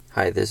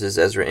Hi, this is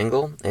Ezra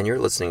Engel, and you're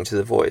listening to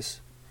The Voice,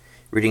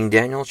 reading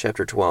Daniel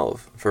chapter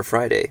 12 for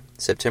Friday,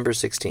 September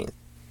 16th.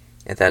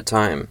 At that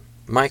time,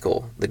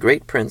 Michael, the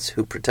great prince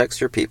who protects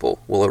your people,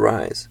 will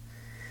arise.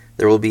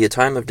 There will be a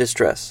time of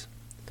distress,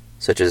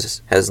 such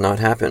as has not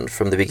happened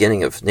from the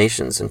beginning of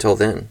nations until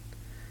then.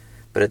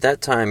 But at that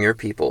time your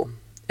people,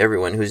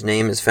 everyone whose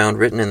name is found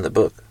written in the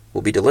book,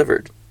 will be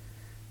delivered.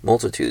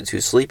 Multitudes who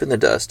sleep in the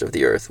dust of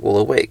the earth will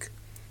awake,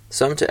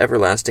 some to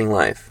everlasting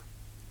life,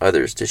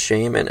 others to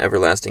shame and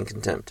everlasting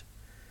contempt.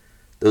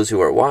 Those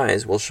who are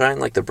wise will shine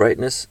like the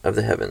brightness of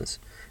the heavens,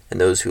 and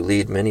those who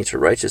lead many to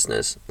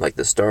righteousness like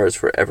the stars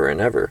forever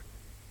and ever.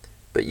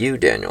 But you,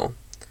 Daniel,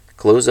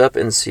 close up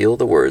and seal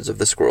the words of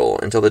the scroll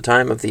until the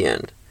time of the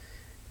end.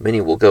 Many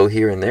will go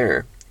here and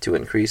there to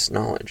increase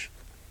knowledge.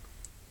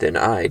 Then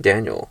I,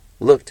 Daniel,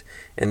 looked,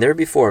 and there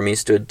before me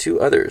stood two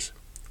others,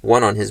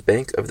 one on his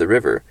bank of the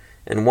river,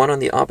 and one on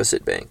the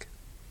opposite bank.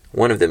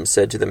 One of them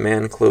said to the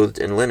man clothed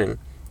in linen,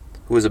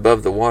 who was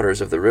above the waters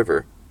of the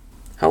river,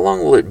 "How long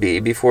will it be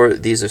before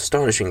these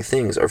astonishing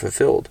things are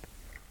fulfilled?"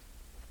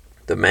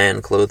 The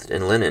man clothed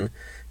in linen,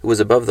 who was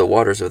above the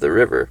waters of the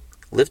river,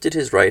 lifted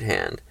his right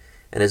hand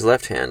and his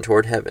left hand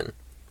toward heaven,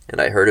 and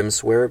I heard him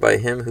swear by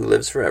him who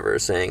lives forever,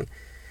 saying,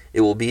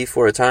 "It will be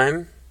for a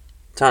time,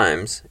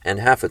 times, and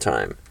half a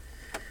time,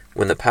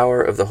 when the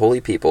power of the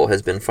holy people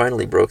has been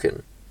finally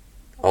broken.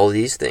 All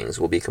these things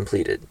will be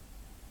completed."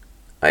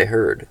 I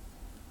heard,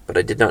 but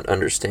I did not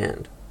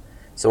understand.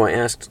 So I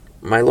asked,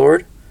 "My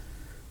Lord,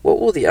 what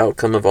will the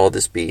outcome of all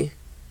this be?"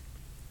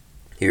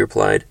 He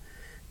replied,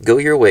 "Go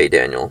your way,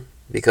 Daniel,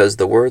 because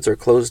the words are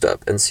closed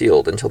up and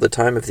sealed until the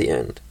time of the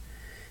end.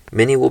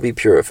 Many will be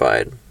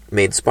purified,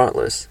 made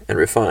spotless, and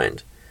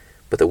refined,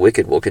 but the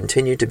wicked will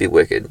continue to be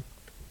wicked.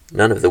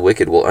 None of the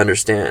wicked will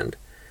understand,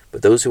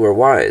 but those who are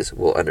wise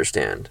will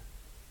understand.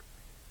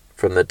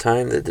 From the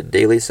time that the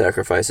daily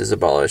sacrifice is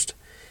abolished,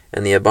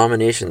 and the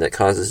abomination that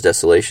causes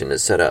desolation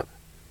is set up,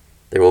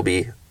 there will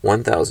be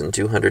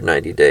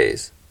 1,290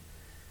 days.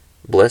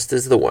 Blessed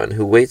is the one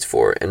who waits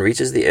for and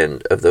reaches the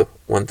end of the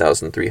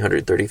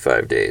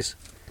 1,335 days.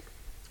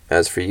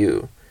 As for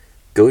you,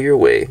 go your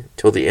way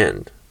till the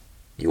end.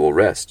 You will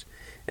rest,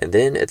 and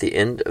then at the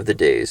end of the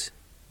days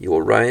you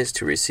will rise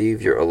to receive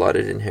your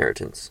allotted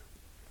inheritance."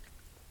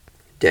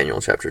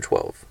 Daniel chapter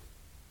 12.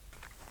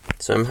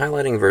 So I'm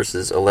highlighting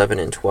verses 11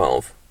 and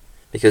 12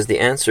 because the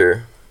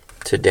answer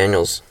to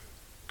Daniel's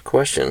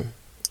question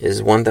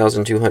is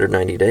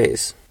 1,290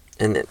 days.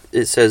 And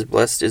it says,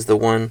 "Blessed is the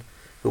one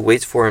who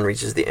waits for and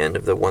reaches the end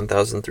of the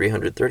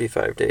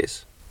 1,335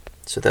 days.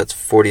 So that's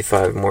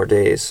 45 more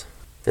days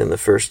than the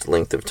first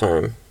length of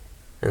time.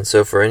 And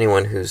so for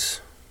anyone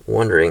who's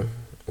wondering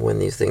when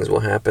these things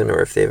will happen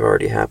or if they've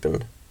already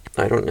happened,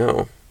 I don't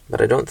know. But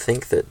I don't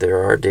think that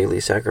there are daily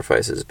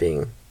sacrifices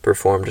being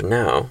performed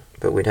now,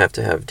 but we'd have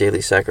to have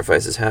daily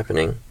sacrifices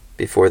happening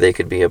before they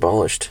could be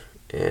abolished.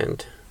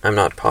 And I'm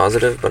not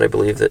positive, but I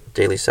believe that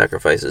daily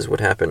sacrifices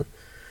would happen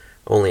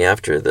only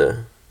after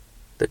the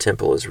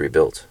temple is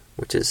rebuilt,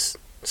 which is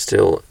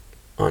still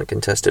on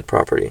contested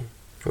property,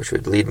 which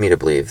would lead me to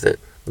believe that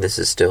this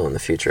is still in the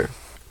future.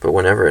 But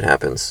whenever it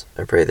happens,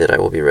 I pray that I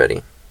will be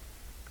ready.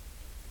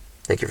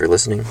 Thank you for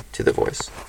listening to The Voice.